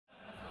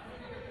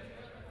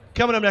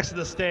Coming up next to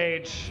the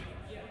stage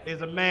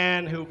is a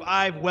man who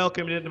I've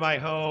welcomed into my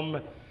home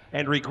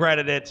and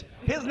regretted it.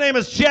 His name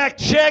is Jack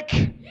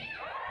Chick.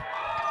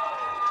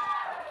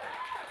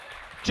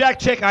 Jack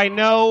Chick, I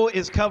know,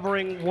 is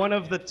covering one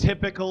of the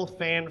typical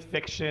fan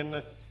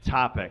fiction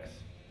topics.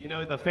 You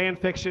know, the fan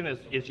fiction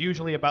is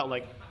usually about,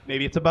 like,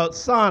 maybe it's about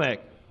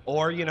Sonic,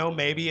 or, you know,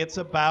 maybe it's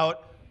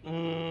about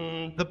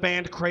the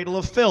band Cradle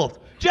of Filth.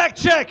 Jack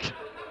Chick!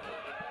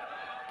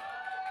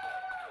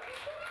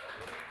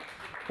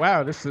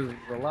 Wow, this is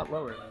a lot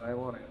lower than I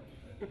wanted.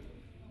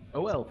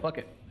 Oh well, fuck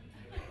it.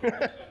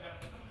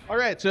 All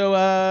right,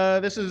 so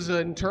this is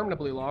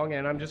interminably long,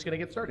 and I'm just going to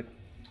get started.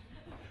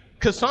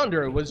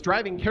 Cassandra was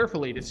driving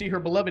carefully to see her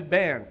beloved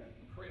band,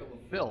 Cradle of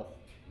Filth,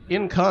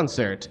 in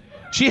concert.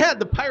 She had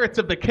the Pirates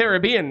of the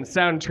Caribbean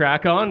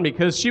soundtrack on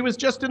because she was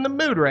just in the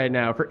mood right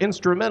now for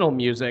instrumental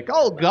music,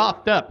 all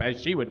gothed up,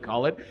 as she would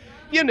call it.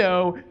 You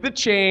know, the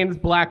chains,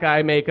 black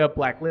eye makeup,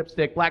 black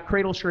lipstick, black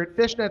cradle shirt,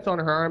 fishnets on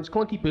her arms,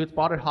 clunky boots,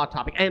 bought at Hot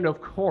Topic, and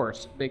of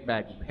course, big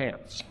baggy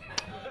pants.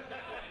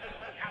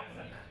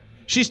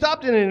 She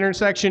stopped in an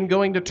intersection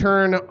going to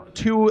turn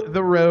to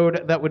the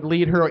road that would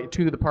lead her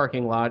to the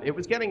parking lot. It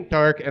was getting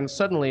dark, and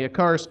suddenly a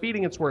car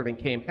speeding and swerving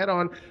came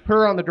head-on,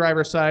 her on the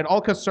driver's side.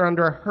 All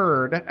Cassandra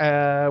heard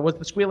was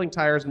the squealing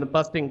tires and the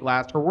busting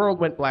glass. Her world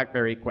went black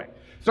very quick.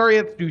 Sorry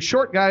it's too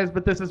short, guys,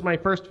 but this is my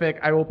first fic.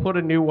 I will put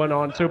a new one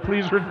on, so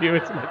please review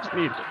it as much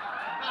needed.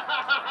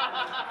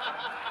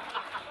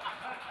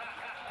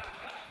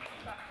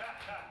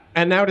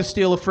 And now to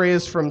steal a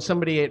phrase from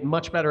somebody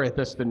much better at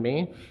this than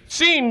me.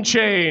 Scene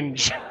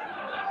change!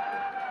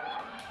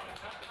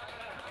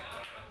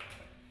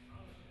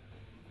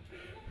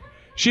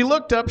 She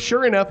looked up,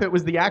 sure enough, it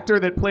was the actor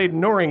that played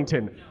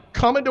Norrington.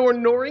 Commodore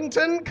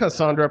Norrington?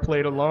 Cassandra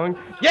played along.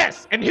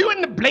 Yes, and who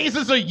in the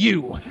blazes are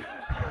you?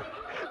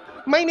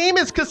 My name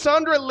is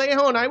Cassandra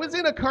Lejon. I was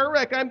in a car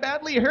wreck. I'm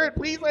badly hurt.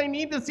 Please, I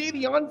need to see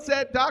the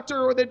on-set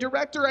doctor or the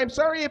director. I'm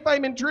sorry if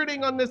I'm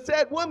intruding on the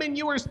set. Woman,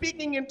 you are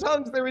speaking in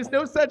tongues. There is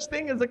no such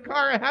thing as a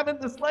car. I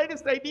haven't the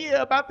slightest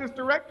idea about this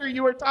director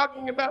you are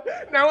talking about.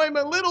 Now I'm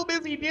a little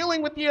busy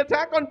dealing with the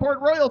attack on Port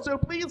Royal, so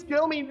please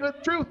tell me the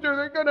truth or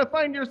they're going to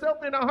find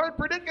yourself in a hard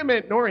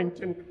predicament.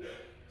 Norrington.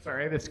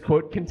 Sorry, this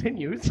quote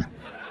continues.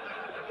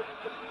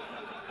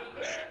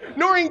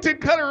 Norrington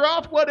cut her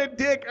off. What a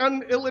dick.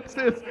 On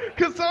ellipsis.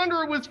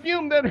 Cassandra was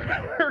fumed that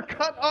her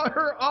cut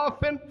her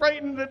off and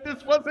frightened that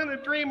this wasn't a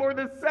dream or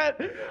the set.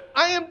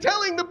 I am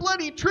telling the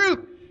bloody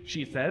truth,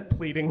 she said,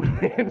 pleading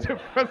into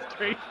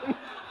frustration.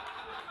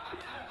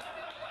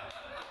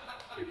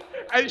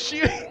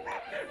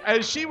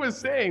 As she was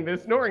saying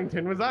this,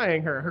 Norrington was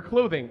eyeing her. Her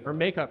clothing, her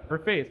makeup, her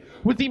face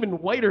was even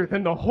whiter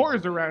than the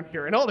whores around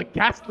here, and all the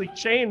ghastly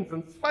chains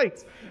and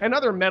spikes and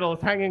other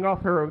metals hanging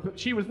off her.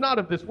 She was not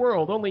of this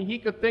world. Only he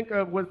could think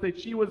of was that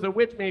she was a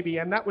witch, maybe,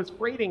 and that was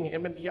freighting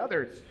him and the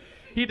others.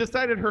 He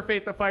decided her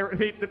fate the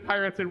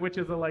pirates and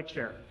witches alike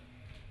share.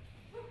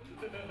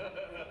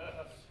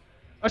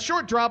 A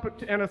short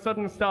drop and a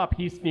sudden stop,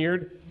 he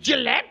sneered.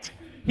 Gillette?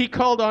 He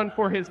called on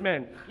for his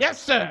men. Yes,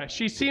 sir.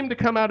 She seemed to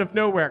come out of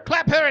nowhere.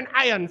 Clap her in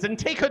irons and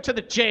take her to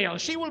the jail.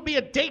 She will be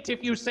a date,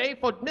 if you say,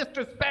 for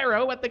Mr.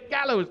 Sparrow at the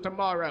gallows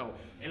tomorrow.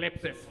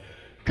 Ellipsis.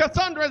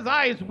 Cassandra's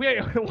eyes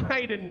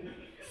widened.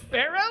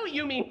 Sparrow?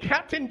 You mean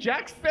Captain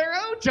Jack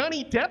Sparrow?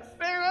 Johnny Depp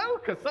Sparrow?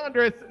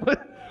 Cassandra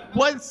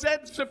was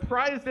said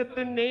surprised at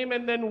the name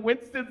and then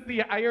winced as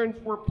the irons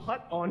were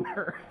put on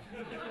her.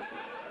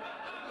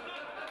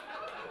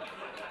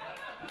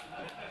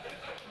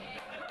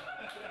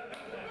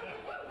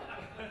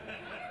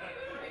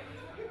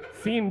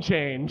 Scene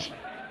change.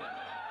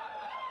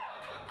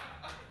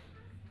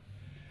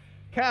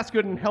 Cass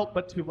couldn't help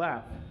but to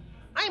laugh.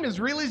 I'm as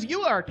real as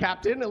you are,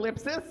 Captain,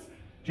 ellipsis.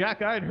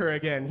 Jack eyed her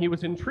again. He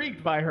was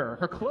intrigued by her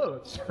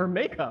clothes, her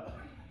makeup.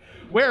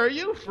 Where are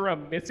you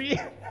from, Missy?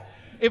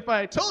 If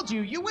I told you,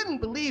 you wouldn't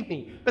believe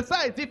me.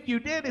 Besides, if you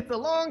did, it's a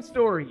long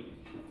story.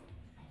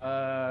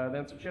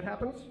 Then some shit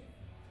happens.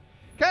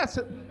 Cass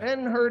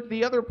then heard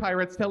the other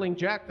pirates telling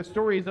Jack the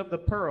stories of the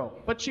pearl,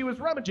 but she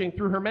was rummaging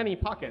through her many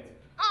pockets.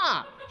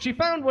 Ah! She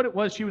found what it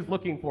was she was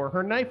looking for,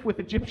 her knife with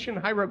Egyptian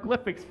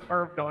hieroglyphics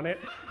carved on it.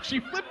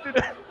 She flipped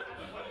it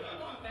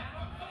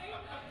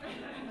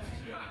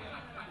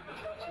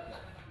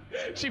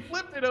She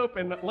flipped it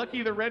open.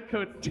 Lucky the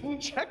redcoats didn't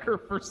check her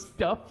for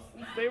stuff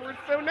since they were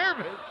so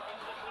nervous.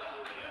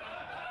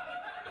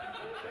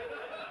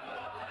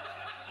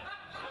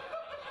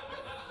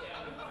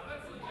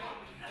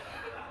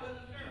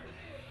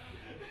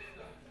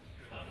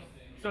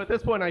 So at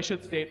this point, I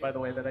should state, by the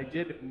way, that I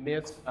did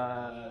miss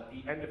the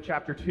end of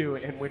Chapter 2,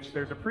 in which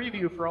there's a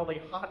preview for all the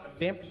hot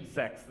vampy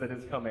sex that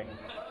is coming.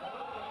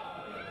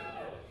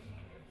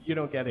 You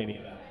don't get any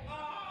of that.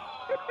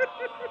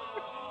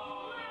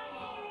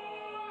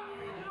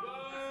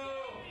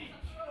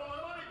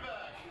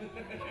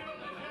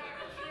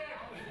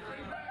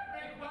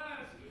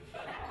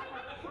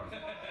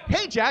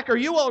 Hey, Jack, are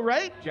you all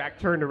right?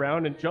 Jack turned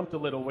around and jumped a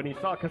little when he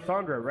saw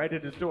Cassandra right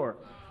at his door.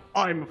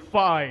 I'm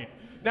fine.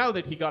 Now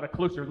that he got a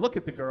closer look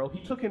at the girl, he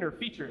took in her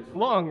features: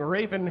 long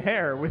raven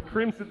hair with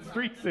crimson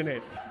streaks in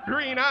it,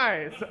 green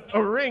eyes,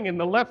 a ring in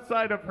the left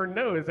side of her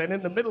nose and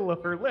in the middle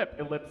of her lip.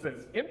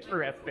 Ellipsis.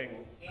 Interesting,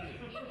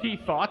 he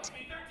thought.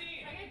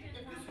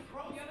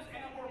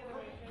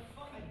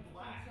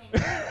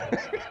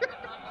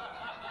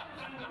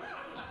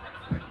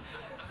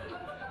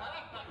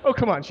 Oh,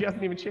 come on, she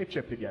hasn't even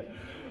shape-shifted yet.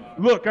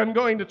 Look, I'm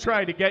going to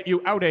try to get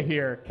you out of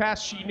here.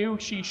 Cass, she knew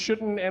she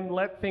shouldn't and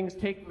let things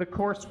take the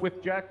course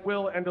with Jack,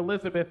 Will, and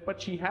Elizabeth,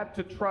 but she had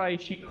to try.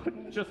 She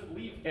couldn't just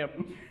leave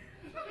him.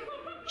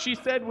 She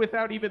said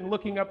without even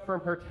looking up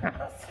from her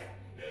task.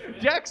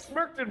 Jack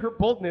smirked at her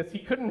boldness. He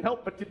couldn't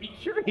help but to be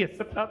curious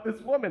about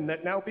this woman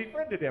that now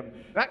befriended him.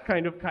 That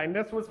kind of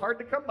kindness was hard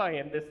to come by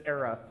in this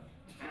era.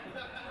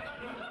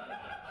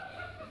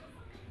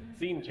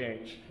 Scene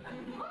change.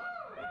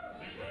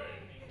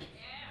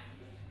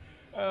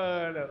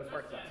 No, this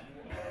part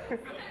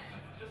sucks.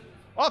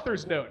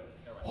 Author's note.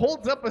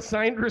 Holds up a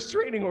signed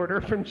restraining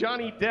order from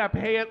Johnny Depp.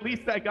 Hey, at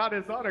least I got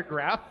his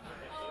autograph.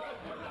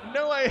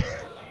 No,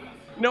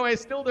 I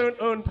still don't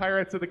own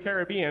Pirates of the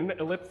Caribbean.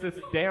 Ellipsis,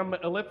 damn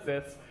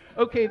ellipsis.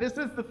 Okay, this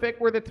is the fic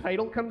where the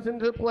title comes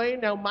into play.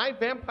 Now, my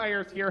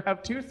vampires here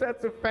have two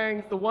sets of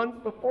fangs, the ones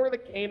before the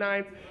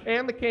canines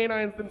and the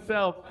canines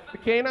themselves. The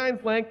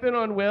canines lengthen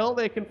on will,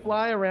 they can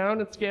fly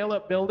around and scale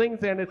up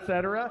buildings and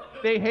etc.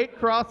 They hate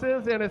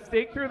crosses, and a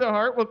stake through the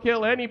heart will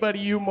kill anybody,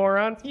 you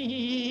morons. Hee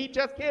hee hee,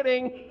 just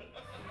kidding.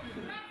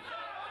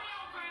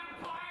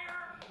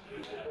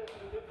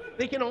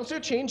 They can also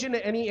change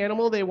into any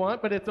animal they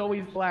want, but it's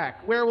always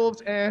black.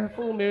 Werewolves,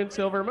 full moon,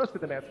 silver, most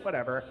of the myths,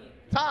 whatever.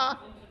 Ta!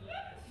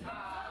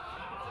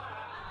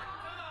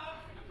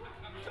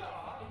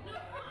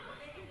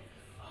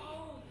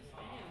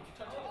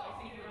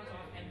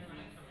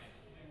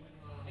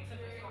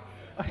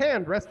 A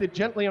hand rested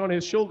gently on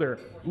his shoulder.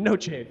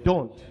 Noche,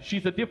 don't.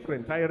 She's a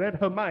different. I read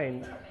her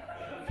mind.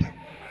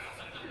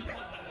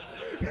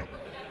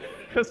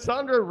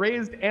 Cassandra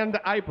raised an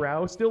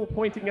eyebrow, still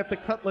pointing at the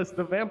cutlass,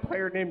 the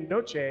vampire named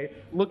Noche,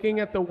 looking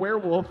at the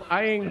werewolf,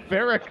 eyeing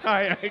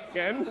Verakai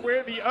again,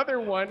 where the other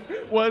one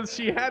was,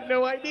 she had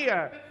no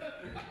idea.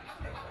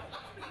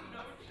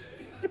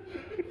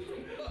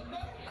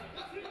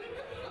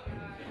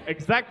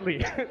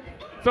 Exactly.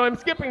 So I'm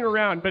skipping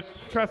around, but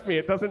trust me,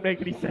 it doesn't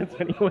make any sense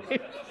anyway.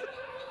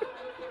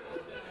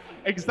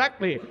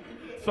 Exactly,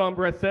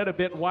 Sombra said, a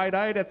bit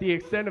wide-eyed at the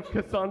extent of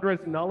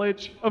Cassandra's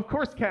knowledge. Of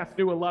course Cass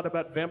knew a lot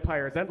about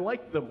vampires and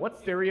liked them.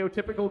 What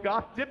stereotypical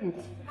goth didn't?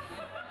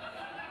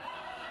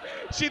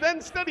 She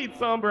then studied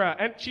Sombra,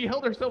 and she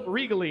held herself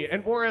regally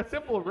and wore a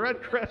simple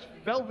red crushed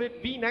velvet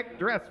V-neck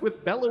dress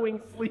with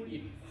bellowing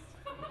sleeves.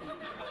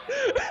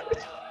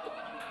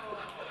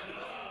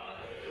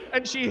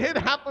 And she hid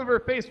half of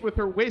her face with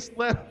her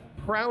waist-length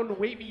brown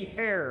wavy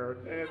hair,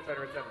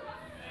 etc., etc.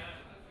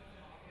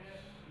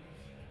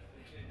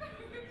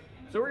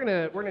 So we're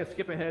gonna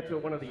skip ahead to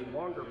one of the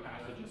longer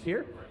passages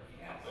here.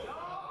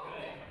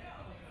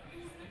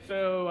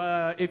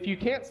 So if you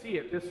can't see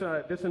it,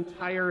 this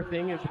entire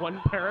thing is one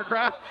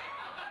paragraph.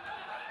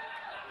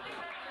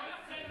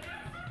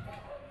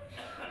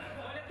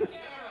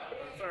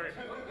 Sorry.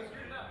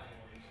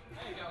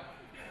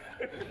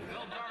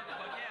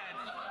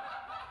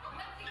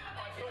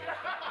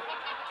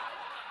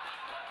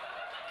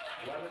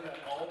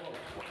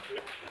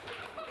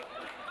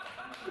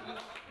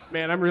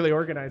 Man, I'm really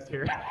organized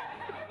here.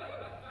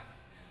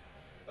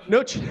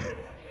 Noche.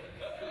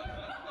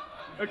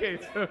 Okay,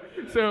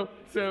 so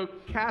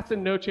Cass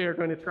and Noche are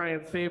going to try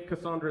and save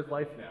Cassandra's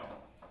life now.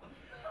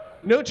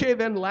 Noche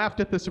then laughed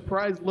at the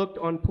surprised look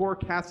on poor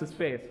Cass's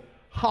face.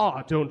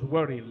 Ha, don't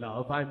worry,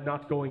 love, I'm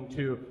not going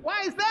to.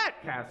 Why is that?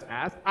 Cass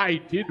asked. I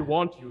did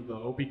want you,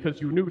 though,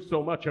 because you knew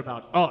so much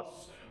about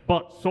us.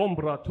 But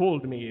Sombra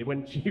told me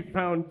when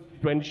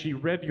she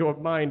read your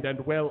mind,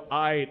 and well,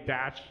 I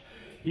dashed.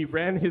 He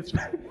ran his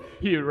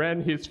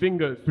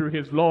fingers through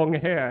his long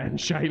hair and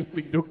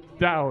shyly looked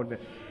down.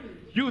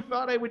 You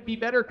thought I would be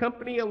better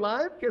company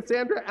alive?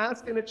 Cassandra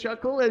asked in a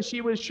chuckle as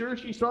she was sure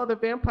she saw the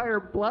vampire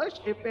blush.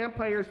 If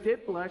vampires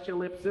did blush,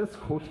 ellipsis,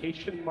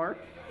 quotation mark.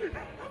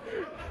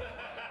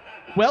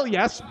 Well,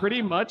 yes,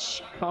 pretty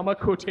much, comma,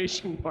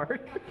 quotation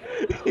mark.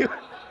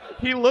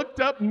 He looked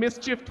up,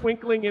 mischief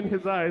twinkling in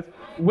his eyes.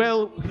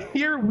 Well,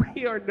 here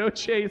we are.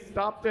 Noche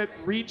stopped it,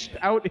 reached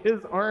out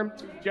his arm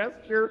to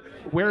gesture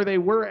where they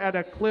were at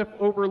a cliff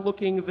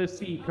overlooking the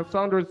sea.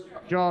 Cassandra's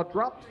jaw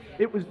dropped.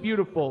 It was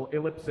beautiful,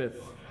 ellipsis.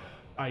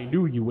 I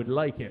knew you would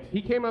like it.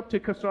 He came up to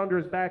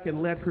Cassandra's back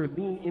and let her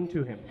lean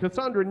into him.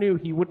 Cassandra knew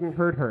he wouldn't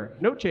hurt her.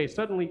 Noche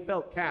suddenly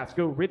felt Cass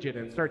go rigid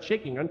and start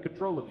shaking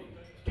uncontrollably.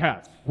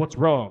 Cass, what's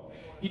wrong?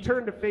 He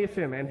turned to face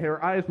him, and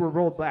her eyes were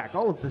rolled back.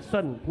 All of a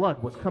sudden,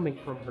 blood was coming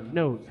from her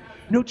nose.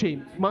 Noche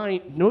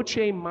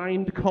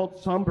mind called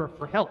Sombra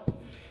for help.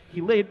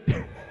 He laid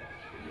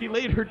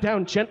her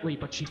down gently,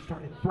 but she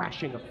started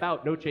thrashing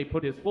about. Noche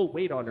put his full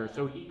weight on her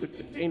so he could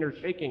contain her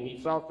shaking. He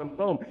saw some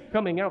foam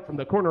coming out from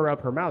the corner of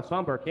her mouth.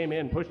 Sombra came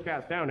in, pushed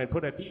Cass down, and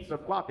put a piece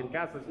of cloth in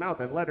Cass's mouth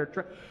and let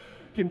her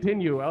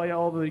continue.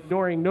 All the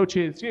ignoring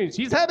Noche.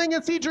 She's having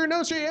a seizure.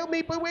 Noche, help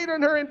me, but wait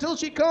on her until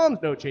she calms.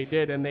 Noche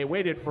did, and they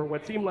waited for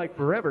what seemed like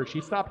forever.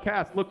 She stopped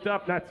Cass, looked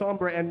up at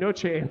Sombra and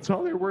Noche, and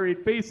saw their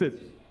worried faces.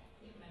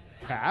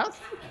 Cass?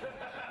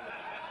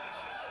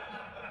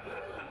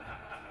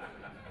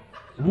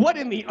 What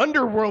in the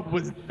underworld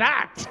was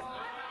that?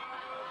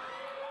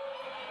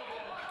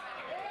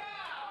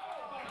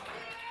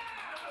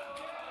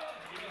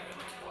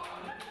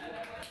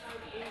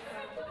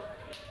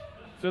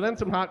 So then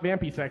some hot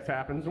vampy sex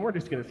happens, and we're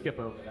just going to skip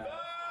over that.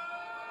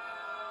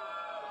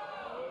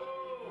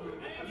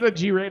 It's a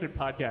G-rated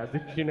podcast,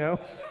 did you know?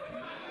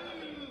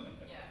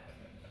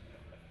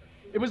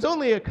 It was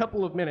only a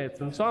couple of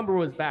minutes, and Sombra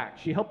was back.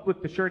 She helped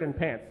with the shirt and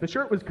pants. The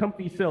shirt was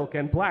comfy silk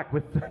and black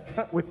with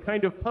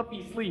kind of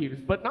puffy sleeves,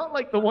 but not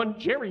like the one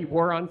Jerry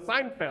wore on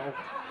Seinfeld.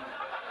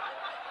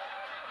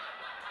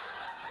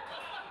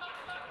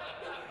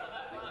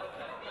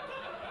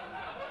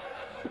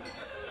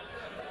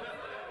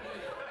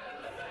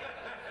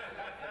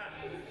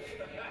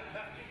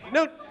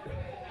 No.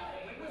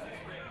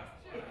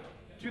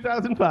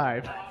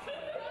 2005.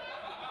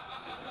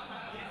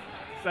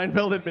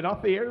 Seinfeld had been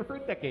off the air for a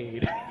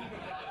decade.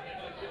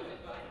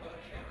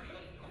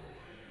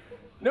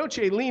 Noche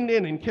leaned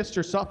in and kissed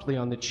her softly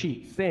on the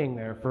cheek, staying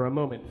there for a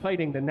moment,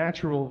 fighting the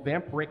natural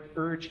vampiric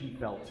urge he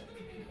felt.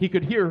 He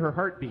could hear her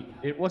heartbeat.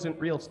 It wasn't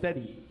real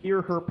steady.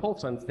 Hear her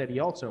pulse unsteady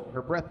also.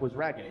 Her breath was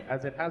ragged,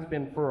 as it has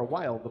been for a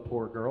while, the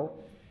poor girl.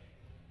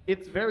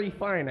 It's very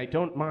fine, I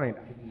don't mind.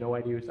 I have no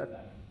idea who said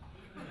that.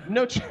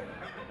 Noche,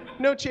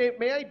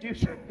 may I do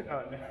something?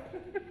 Oh, no.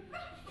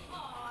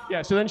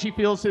 Yeah, so then she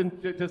feels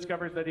and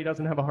discovers that he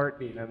doesn't have a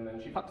heartbeat, and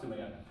then she fucks him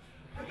again.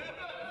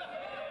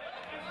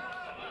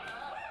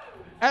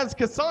 As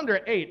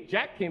Cassandra ate,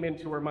 Jack came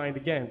into her mind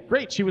again.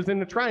 Great, she was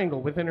in a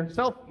triangle within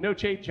herself,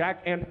 Noche,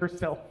 Jack, and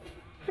herself.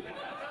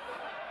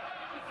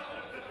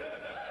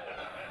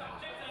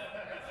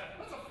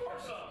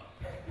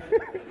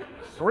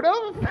 Sort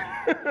of.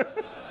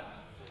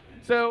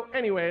 So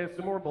anyways,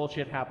 some more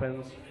bullshit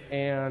happens,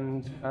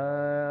 and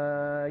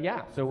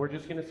yeah, so we're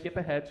just gonna skip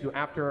ahead to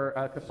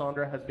after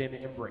Cassandra has been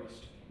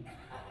embraced.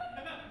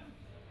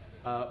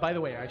 By the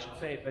way, I should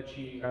say that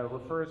she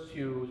refers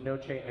to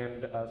Noche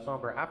and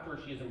Sombra after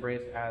she's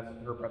embraced as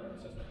her brother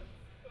and sister.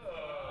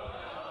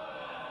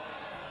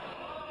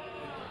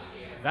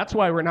 That's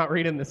why we're not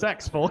reading the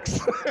sex, folks.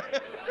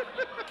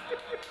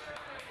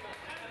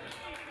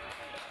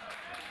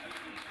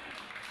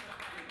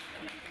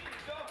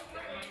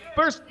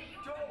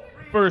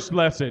 First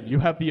lesson, you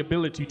have the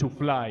ability to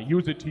fly.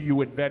 Use it to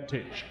your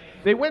advantage.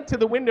 They went to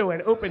the window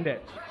and opened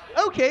it.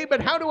 Okay,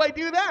 but how do I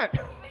do that?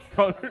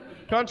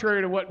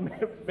 Contrary to what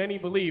many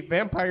believe,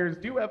 vampires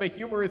do have a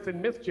humorous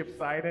and mischief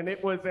side, and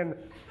it was an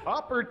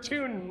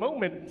opportune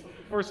moment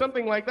for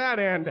something like that,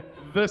 and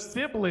the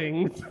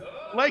siblings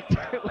like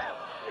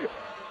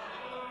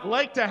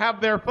to have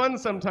their fun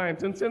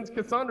sometimes, and since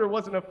Cassandra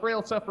wasn't a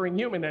frail, suffering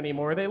human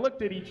anymore, they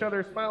looked at each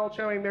other, smiled,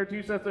 showing their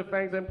two sets of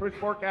fangs, and pushed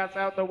poor Cass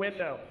out the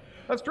window.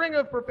 A string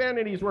of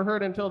profanities were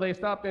heard until they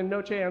stopped, and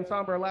Noche and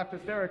Sombra laughed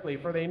hysterically,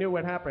 for they knew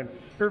what happened.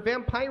 Her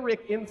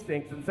vampiric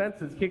instincts and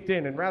senses kicked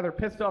in, and rather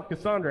pissed off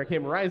Cassandra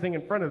came rising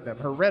in front of them,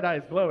 her red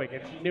eyes glowing,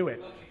 and she knew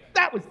it.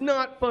 That was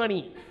not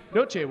funny!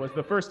 Noche was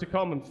the first to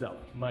calm himself.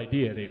 My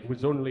dear, it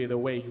was only the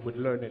way you would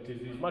learn it.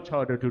 It is much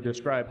harder to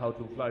describe how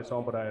to fly.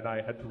 Sombra and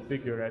I had to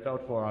figure it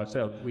out for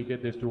ourselves. We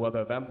did this to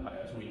other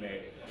vampires we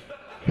made.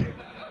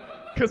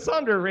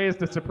 Cassandra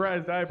raised a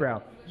surprised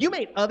eyebrow. You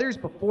made others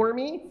before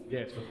me?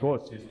 Yes, of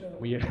course, sister.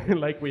 We,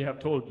 like we have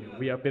told you,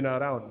 we have been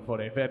around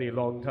for a very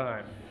long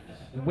time.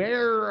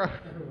 Where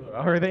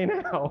are they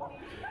now?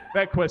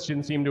 That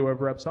question seemed to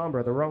have rubbed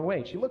Sombra the wrong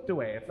way. She looked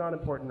away. It's not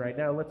important right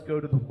now. Let's go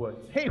to the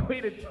woods. Hey,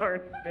 wait a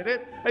darn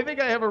minute. I think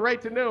I have a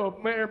right to know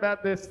more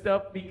about this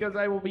stuff because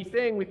I will be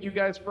staying with you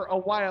guys for a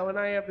while and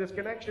I have this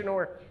connection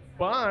or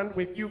bond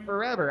with you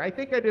forever. I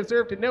think I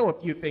deserve to know a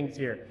few things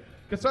here.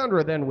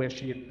 Cassandra then wished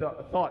she had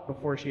thought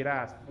before she had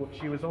asked.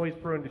 She was always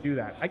prone to do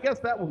that. I guess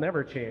that will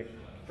never change.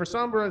 For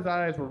Sombra's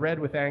eyes were red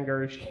with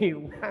anger. She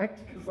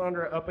whacked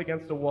Cassandra up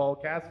against a wall.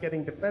 Cass,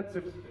 getting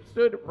defensive,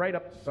 stood right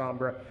up to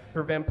Sombra,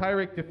 her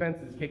vampiric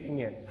defenses kicking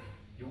in.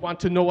 You want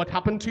to know what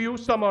happened to you?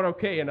 Some are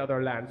okay in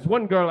other lands.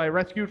 One girl I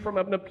rescued from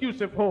an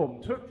abusive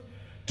home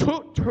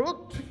took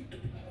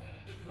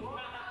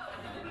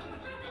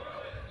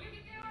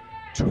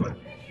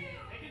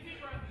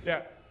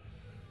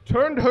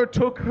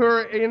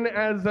her in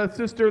as a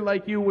sister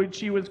like you when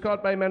she was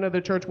caught by men of the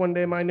church one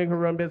day minding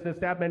her own business,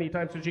 stabbed many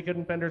times so she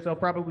couldn't defend herself,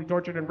 probably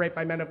tortured and raped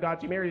by men of God.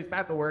 She married his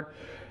path the word.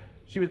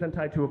 She was then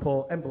tied to a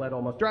pole and bled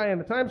almost dry in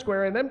the Times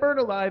Square and then burned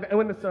alive, and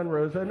when the sun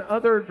rose,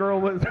 another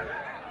girl was...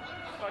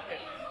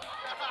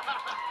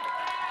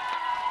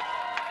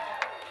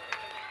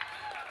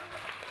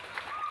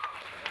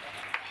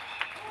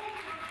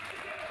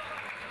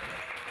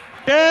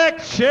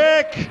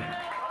 Chick!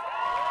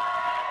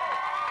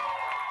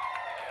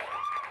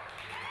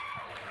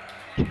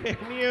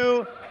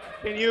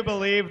 Can you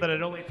believe that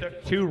it only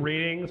took 2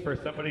 readings for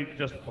somebody to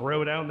just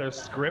throw down their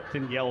script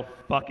and yell,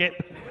 fuck it?